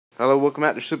Hello, welcome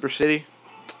back to Super City.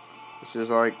 This is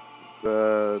like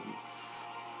the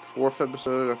fourth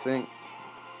episode, I think.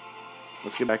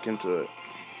 Let's get back into it.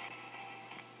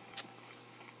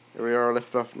 Here we are,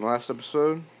 left off in the last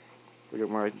episode. We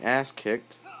got my ass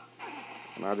kicked,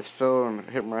 and I just fell and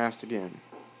hit my ass again.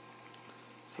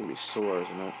 It's gonna be sore,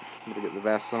 isn't it? I'm gonna get the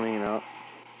Vaseline out.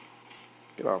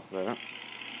 Get off that.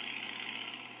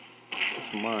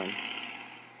 It's mine.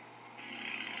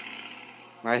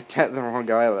 I attacked the wrong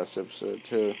guy last episode,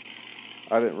 too.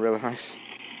 I didn't realize.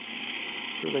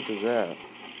 Who the heck is that?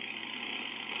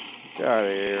 Get out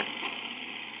of here.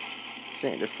 This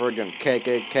ain't the friggin'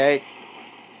 KKK.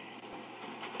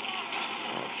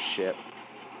 Oh, shit.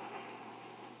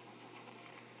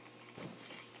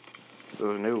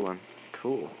 There's a new one.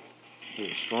 Cool. There's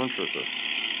a stormtrooper.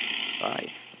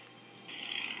 Bye.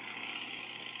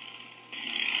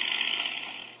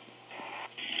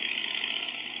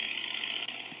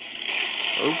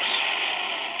 Oops.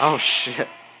 Oh shit.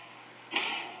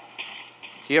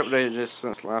 He updated this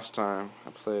since last time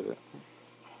I played it.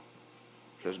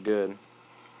 Which is good.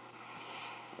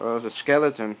 Oh, there's a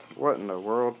skeleton. What in the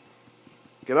world?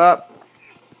 Get up!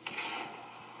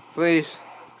 Please.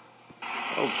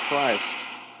 Oh Christ.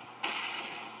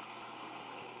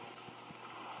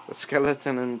 The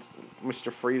skeleton and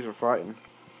Mr. Freeze are fighting.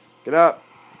 Get up!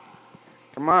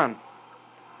 Come on!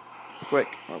 Quick.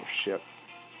 Oh shit.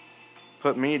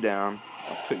 Put me down.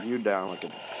 I'll put you down like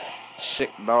a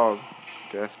sick dog.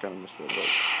 Okay, that's kind of messed up, but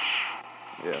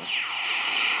yeah.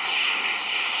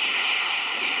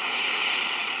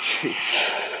 Jeez.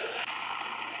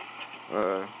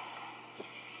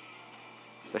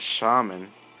 The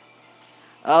shaman.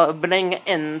 I'll bring an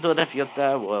end to the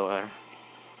future war.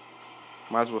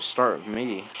 Might as well start with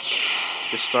me.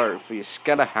 Just start for your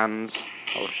skeletons.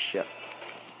 Oh shit.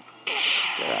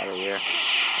 Get out of here.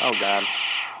 Oh god.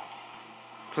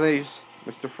 Please,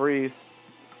 Mr. Freeze,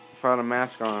 find a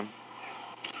mask on.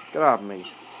 Get off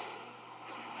me.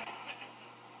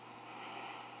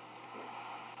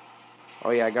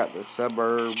 Oh yeah, I got the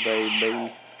suburb, baby.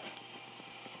 I'm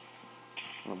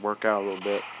gonna work out a little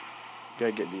bit.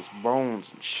 Gotta get these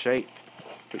bones in shape.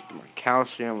 Get my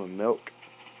calcium and milk.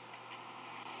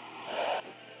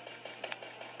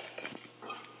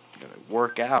 Gotta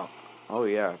work out. Oh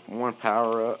yeah, one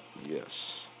power up.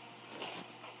 Yes.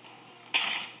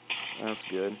 That's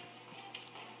good.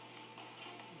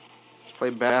 Let's play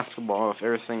basketball with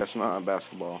everything that's not a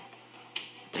basketball.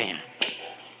 Damn.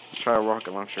 Let's try a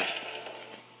rocket launcher.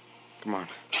 Come on.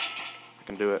 I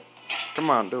can do it.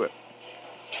 Come on, do it.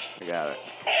 I got it.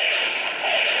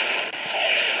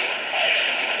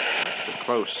 Get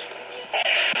close.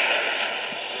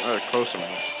 Not close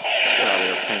enough. Get out of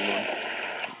here, penguin.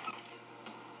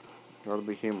 Gotta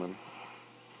be human.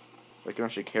 They can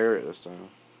actually carry it this time.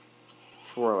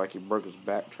 Before, like, he broke his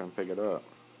back trying to pick it up.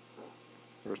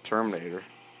 There was Terminator.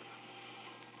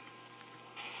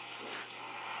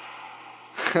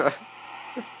 What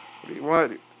do you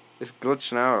want? It's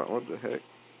glitching out. What the heck?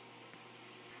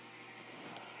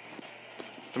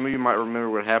 Some of you might remember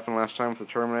what happened last time with the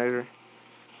Terminator.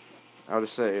 I'll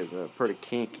just say it was pretty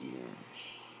kinky.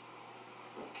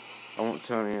 I won't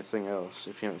tell you anything else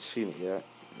if you haven't seen it yet.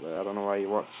 But I don't know why you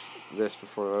watched this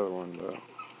before the other one, but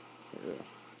yeah.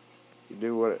 You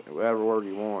do whatever word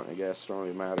you want, I guess. It don't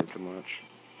really matter too much.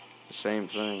 It's the same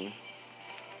thing.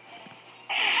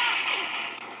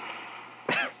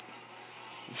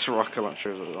 This rocket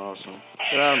launcher is awesome.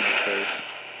 Get out of my face.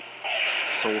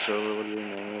 Soul Server, whatever your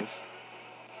name is.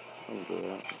 I don't do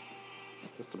that.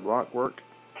 Does the block work?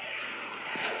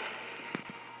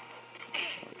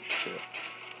 Oh shit.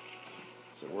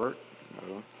 Does it work?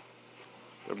 No.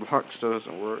 The block still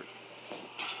doesn't work.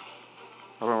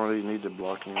 I don't really need to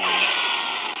block anymore.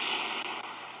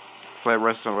 Play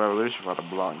Wrestling Revolution without a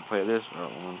block and play this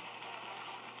without one.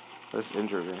 This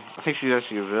injured her. I think she's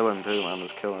actually a villain too, man. I'm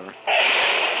just killing her.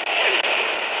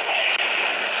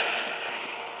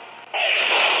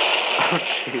 Oh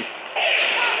jeez.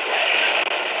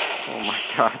 Oh my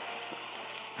god.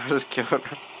 I just killed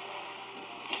her.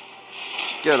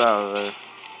 Get out of there.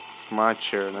 It's my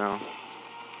chair now.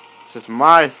 This is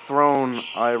my throne.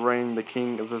 I reign the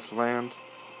king of this land.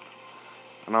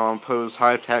 And I'll impose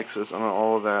high taxes on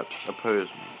all that oppose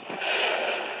me.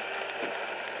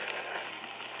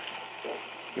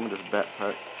 Give me this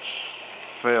backpack.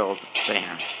 Failed.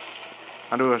 Damn.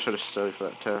 I knew I should have studied for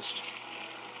that test.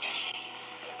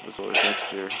 That's always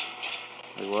next year.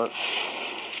 Wait, what?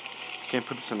 Can't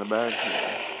put this in the bag?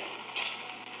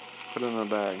 Put it in the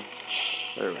bag.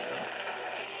 There we go.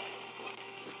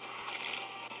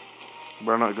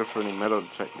 But I'm not good for any metal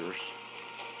detectors.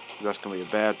 That's going to be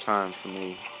a bad time for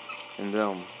me And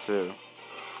them, too.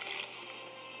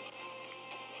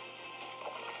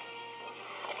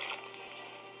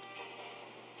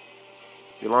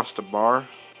 You lost a bar?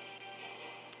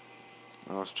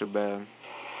 Oh, that's too bad.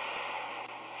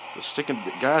 The sticking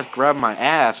guys grab my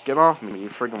ass. Get off me, you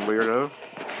freaking weirdo.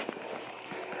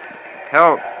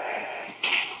 Help!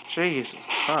 Jesus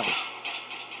Christ.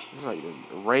 This is like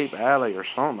a rape alley or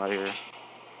something out here.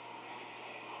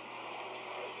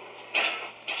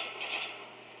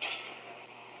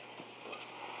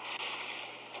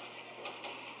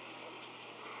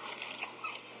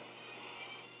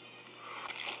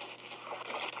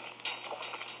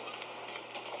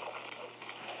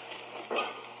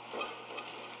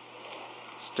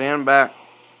 Stand back.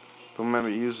 Don't let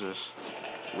me use this,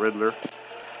 Riddler.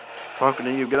 Talking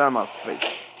to you, get out of my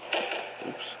face.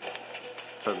 Oops.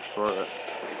 Tried to throw it.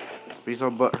 If he's so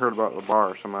butthurt about the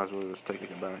bar, so I might as well just take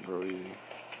it back real easy.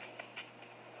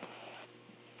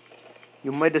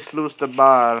 You made us lose the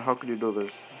bar. How could you do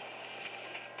this?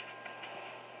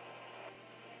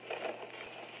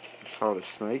 I saw the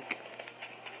snake.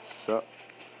 Sup?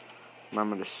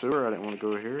 I'm in the sewer. I didn't want to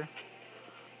go here.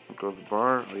 I'll go to the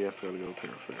bar. Oh, yes, I gotta go up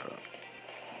here and figure out.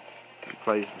 It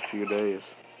plays in a few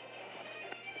days.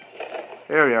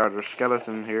 Here we are. There's a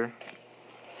skeleton here.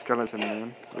 Skeleton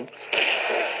man. Oops.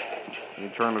 And you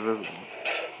turn invisible.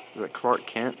 Is that Clark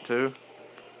Kent, too?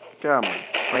 Get out of my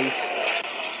face.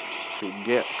 So you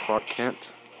get Clark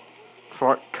Kent.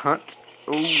 Clark Cunt.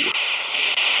 Ooh.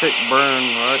 Sick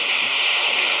burn, right?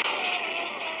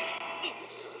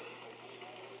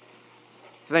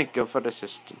 Thank you for the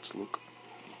assistance, Luke.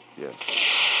 Yes.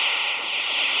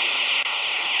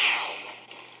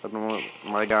 I don't know what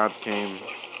my god became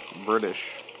British.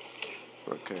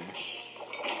 Okay.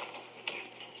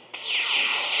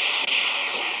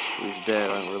 He's dead,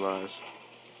 I didn't realize.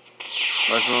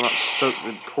 Why is he not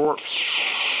stupid corpse?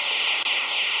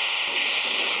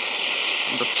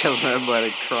 I'm just killing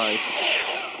everybody, Christ.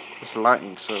 This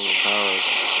lightning so powered.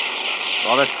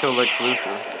 Oh, let's kill Lex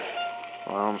Luthor.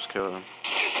 Oh, I almost killed him.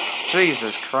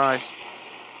 Jesus Christ.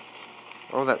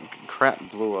 Oh, that crap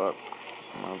blew up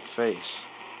in my face.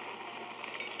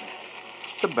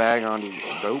 Get the bag on you,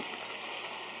 dope.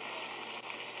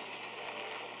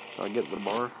 Did I get the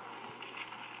bar?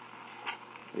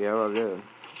 Yeah, well, I did.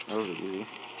 That was easy.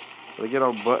 If I get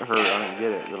all butt hurt, I didn't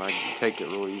get it, then I can take it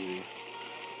real easy.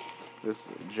 This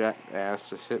jackass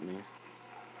just hit me.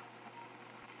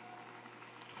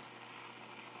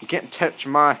 You can't touch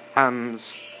my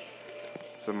hands.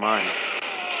 It's mine.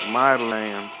 My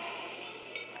land.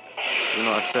 You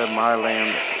know, I said my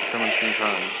land 17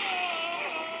 times.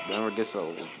 Never gets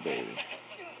old, baby.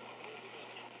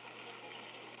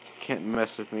 Can't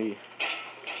mess with me.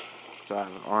 Because I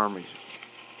have an army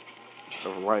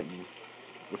of lightning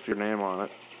with your name on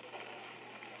it.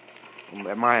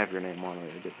 It might have your name on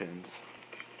it, it depends.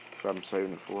 What I'm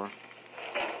saving it for.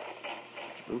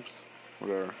 Oops.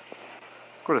 Whatever.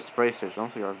 Let's go to space station. I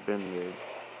don't think I've been there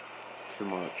too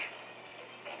much.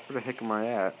 Where the heck am I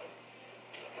at?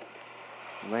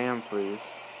 Land, please.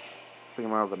 I think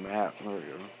I'm out of the map. There we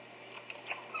go.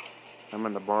 I'm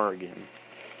in the bar again.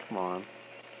 Come on.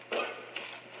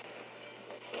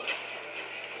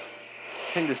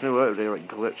 I think this new update like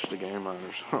glitched the game out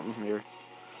or something here.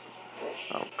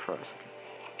 Oh Christ.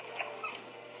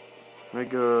 Let me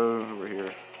go over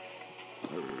here.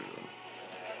 There we go.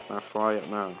 Can I fly up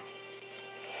now?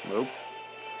 Nope.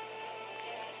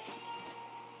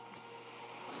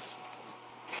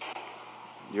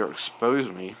 You'll expose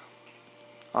me.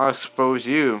 I'll expose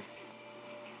you.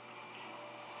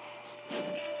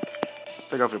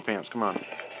 Take off your pants, come on.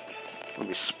 Let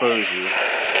me expose you.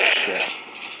 Shit.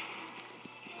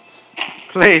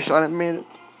 Please, I didn't mean it.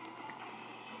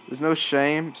 There's no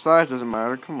shame. Size doesn't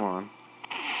matter, come on.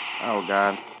 Oh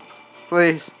God.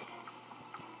 Please.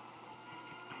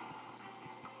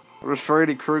 There's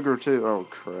Freddy Krueger too. Oh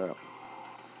crap.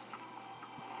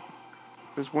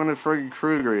 Just wanted Freddy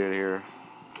Krueger in here.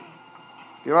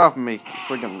 Get off me,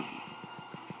 freaking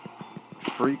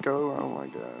freako. Oh my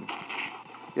God.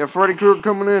 Yeah, Freddy Krueger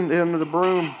coming into the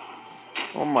broom.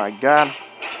 Oh my God.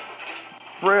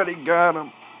 Freddy got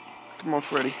him. Come on,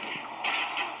 Freddy.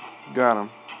 Got him.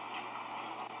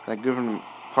 I give him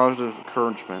positive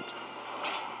encouragement.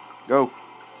 Go.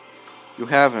 You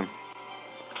have him.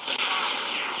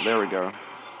 There we go.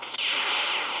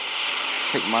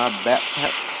 Take my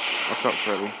backpack. What's up,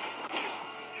 Freddy?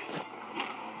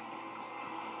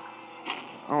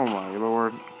 Oh my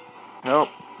Lord. Help.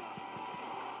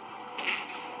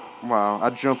 Wow, I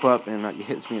jump up and he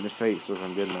hits me in the face as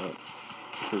I'm getting up.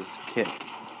 With his kick.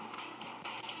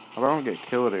 I don't get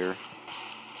killed here.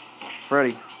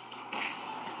 Freddy.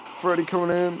 Freddy coming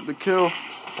in to kill.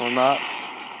 Or not.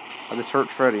 I just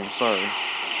hurt Freddy, I'm sorry.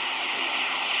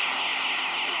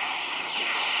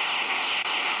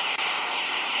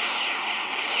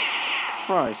 For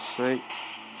Christ's sake.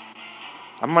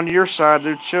 I'm on your side,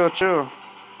 dude. Chill, chill.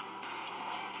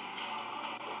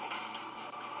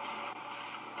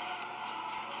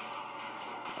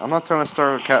 I'm not trying to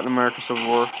start with Captain America Civil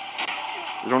War.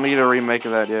 We don't need a remake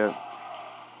of that yet.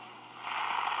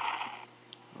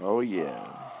 Oh, yeah.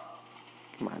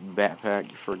 My backpack,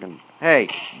 you friggin'. Hey,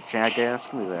 jackass,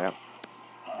 give me that.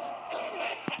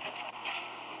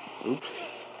 Oops.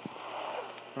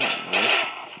 Nice.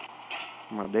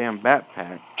 My damn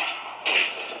backpack.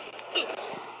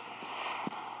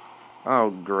 Oh,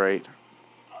 great.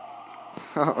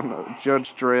 Oh, no.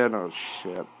 Judge Dredd. Oh,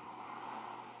 shit.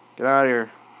 Get out of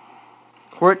here.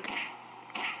 Quick.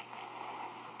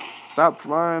 Stop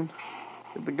flying.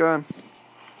 Get the gun.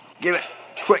 Get it.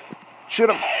 Quick. Shoot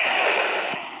him.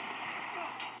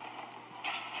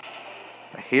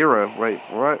 A hero? Wait,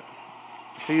 what?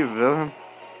 Is he a villain?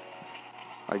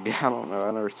 I don't know.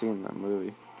 I've never seen that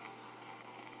movie.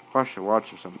 Probably should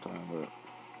watch it sometime, but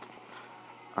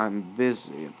I'm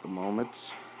busy at the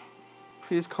moment.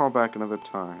 Please call back another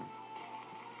time.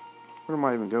 Where am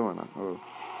I even going? Oh,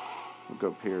 we'll go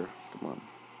up here. Come on.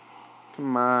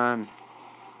 Come on.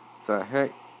 What the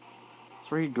heck? It's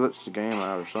where he glitched the game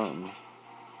out or something.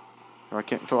 Or I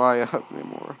can't fly up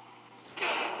anymore.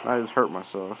 I just hurt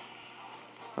myself.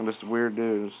 I'm just a weird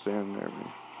dude just standing there.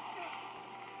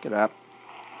 Get up.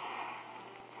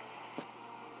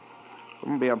 I'm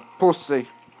gonna be a pussy.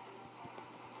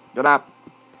 Get up.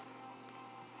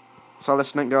 Saw this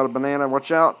snake got a banana.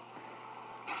 Watch out.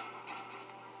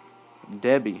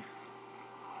 Debbie.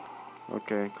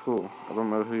 Okay, cool. I don't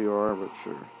know who you are, but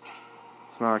sure.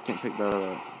 So now I can't pick that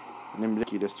up. And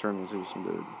MDickie just turned into some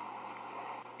dude.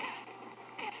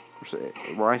 There's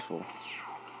a rifle.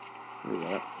 Look at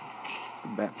that. The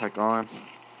backpack on.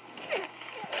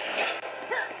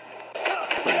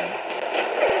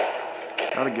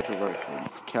 Gotta get to like a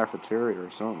cafeteria or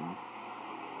something.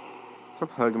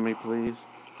 Stop hugging me, please.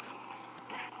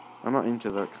 I'm not into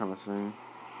that kind of thing.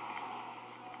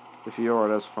 If you are,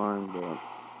 that's fine, but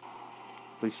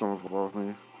please don't involve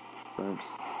me. Thanks.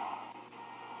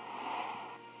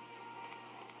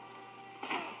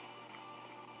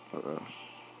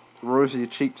 Rosy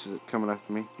cheeks is coming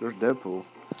after me. There's Deadpool.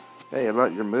 Hey, I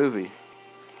like your movie.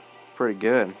 Pretty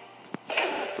good.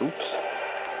 Oops.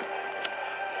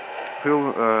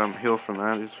 Heal from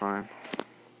that. He's fine.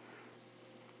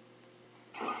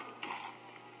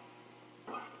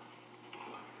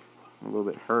 I'm a little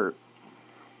bit hurt.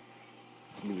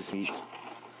 Let me just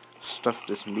stuff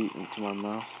this meat into my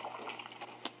mouth.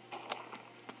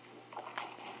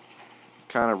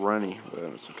 Kind of runny, but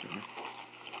it's okay.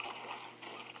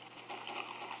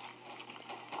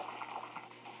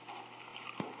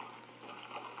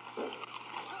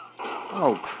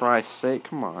 Oh, Christ's sake,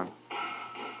 come on.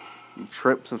 He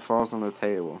trips and falls on the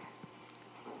table.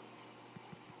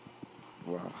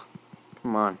 Wow.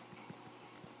 Come on.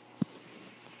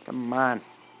 Come on.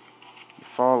 You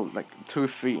fall like 2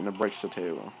 feet and it breaks the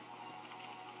table.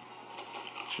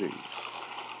 Jeez.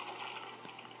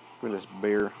 Look at this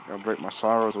beer. I'll break my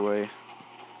sorrows away.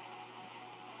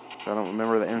 So I don't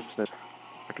remember the incident.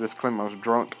 I could just claim I was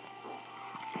drunk.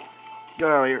 Get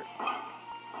out of here.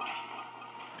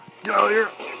 Get out of here.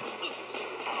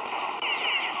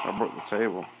 I broke the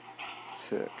table.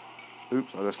 Sick.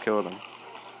 Oops, I just killed him.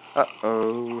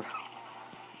 Uh-oh.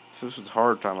 If this was a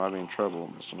hard time, I'd be in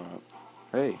trouble. It's not.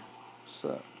 Hey, what's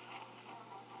up?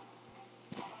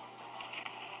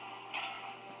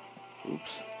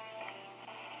 Oops.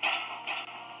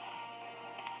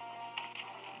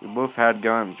 We both had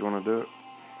guns. You want to do it?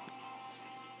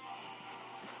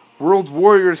 World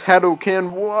Warriors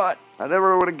Hadouken. What? I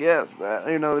never would have guessed that.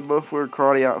 You know, they both wear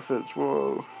karate outfits.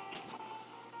 Whoa.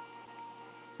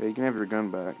 Hey, you can have your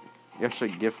gun back. You actually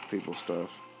gift people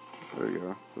stuff. There you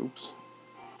go. Oops.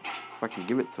 If I can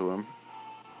give it to him.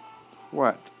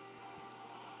 What?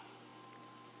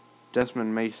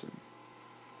 Desmond Mason.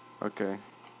 Okay.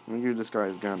 Let me give this guy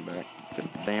his gun back.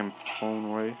 Get the damn phone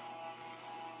away.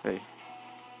 Hey.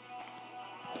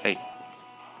 Hey.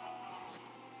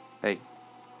 Hey.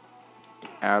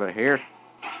 Get out of here.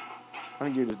 I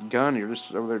think you're this gun. You're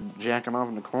just over there jacking off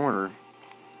in the corner.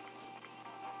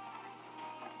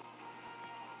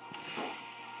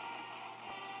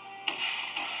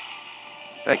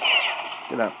 Hey.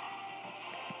 Get up.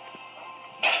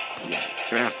 You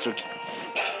bastard.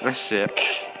 That's it.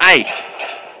 Hey!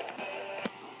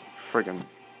 Friggin'.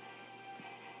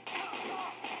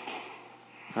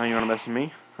 Now you wanna mess with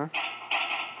me? Huh?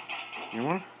 You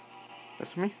wanna?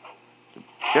 That's me.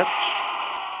 Bitch.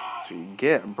 So you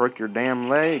get. Broke your damn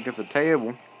leg at the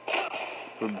table.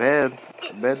 The bed.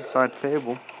 The bedside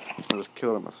table. I just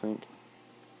killed him, I think.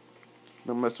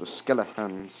 Don't mess with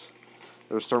skeletons.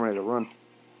 They was starting to run.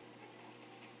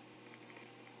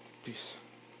 Jeez.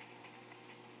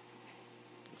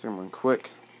 I think I'm running quick.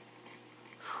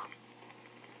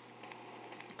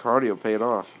 Cardio paid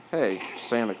off. Hey,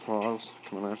 Santa Claus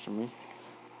coming after me.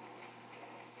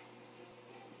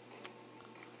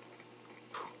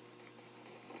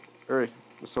 Hurry,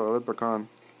 I saw a leprechaun.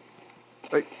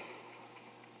 Hey,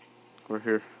 we're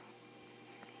here.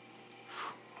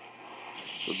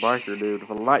 It's a biker dude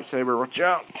with a lightsaber. Watch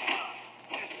out!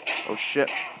 Oh shit!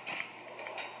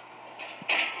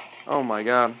 Oh my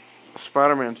god,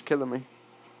 Spider-Man's killing me.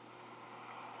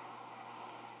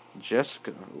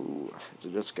 Jessica. Ooh, is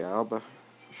it Jessica Alba?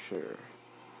 Sure.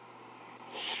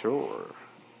 Sure.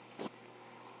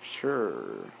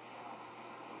 Sure.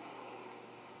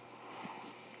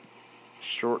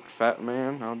 Short, fat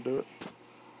man, I'll do it.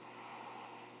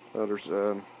 Oh, there's,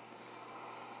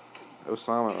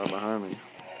 Osama right behind me.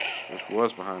 Which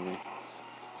was behind me.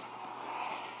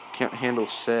 Can't handle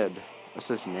Ced. That's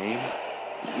his name?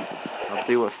 I'll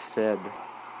deal with Ced. I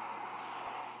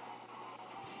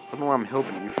don't know why I'm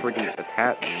helping you freaking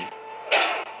attack me.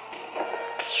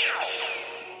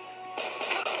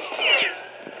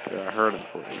 Yeah, I heard him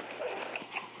for you.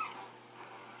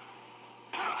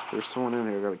 There's someone in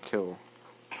here I gotta kill.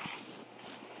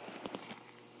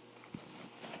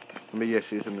 Let me guess,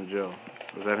 he's in the jail.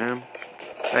 Was that him?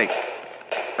 Hey!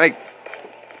 Hey!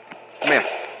 Come here!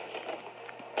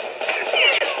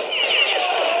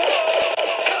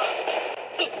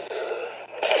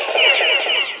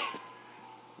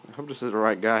 I hope this is the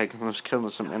right guy, because I'm just killing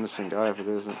some innocent guy if it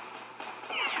isn't.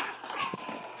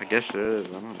 I guess it is,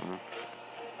 I don't know.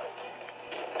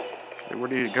 Hey, where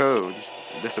did he go? Just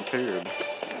disappeared.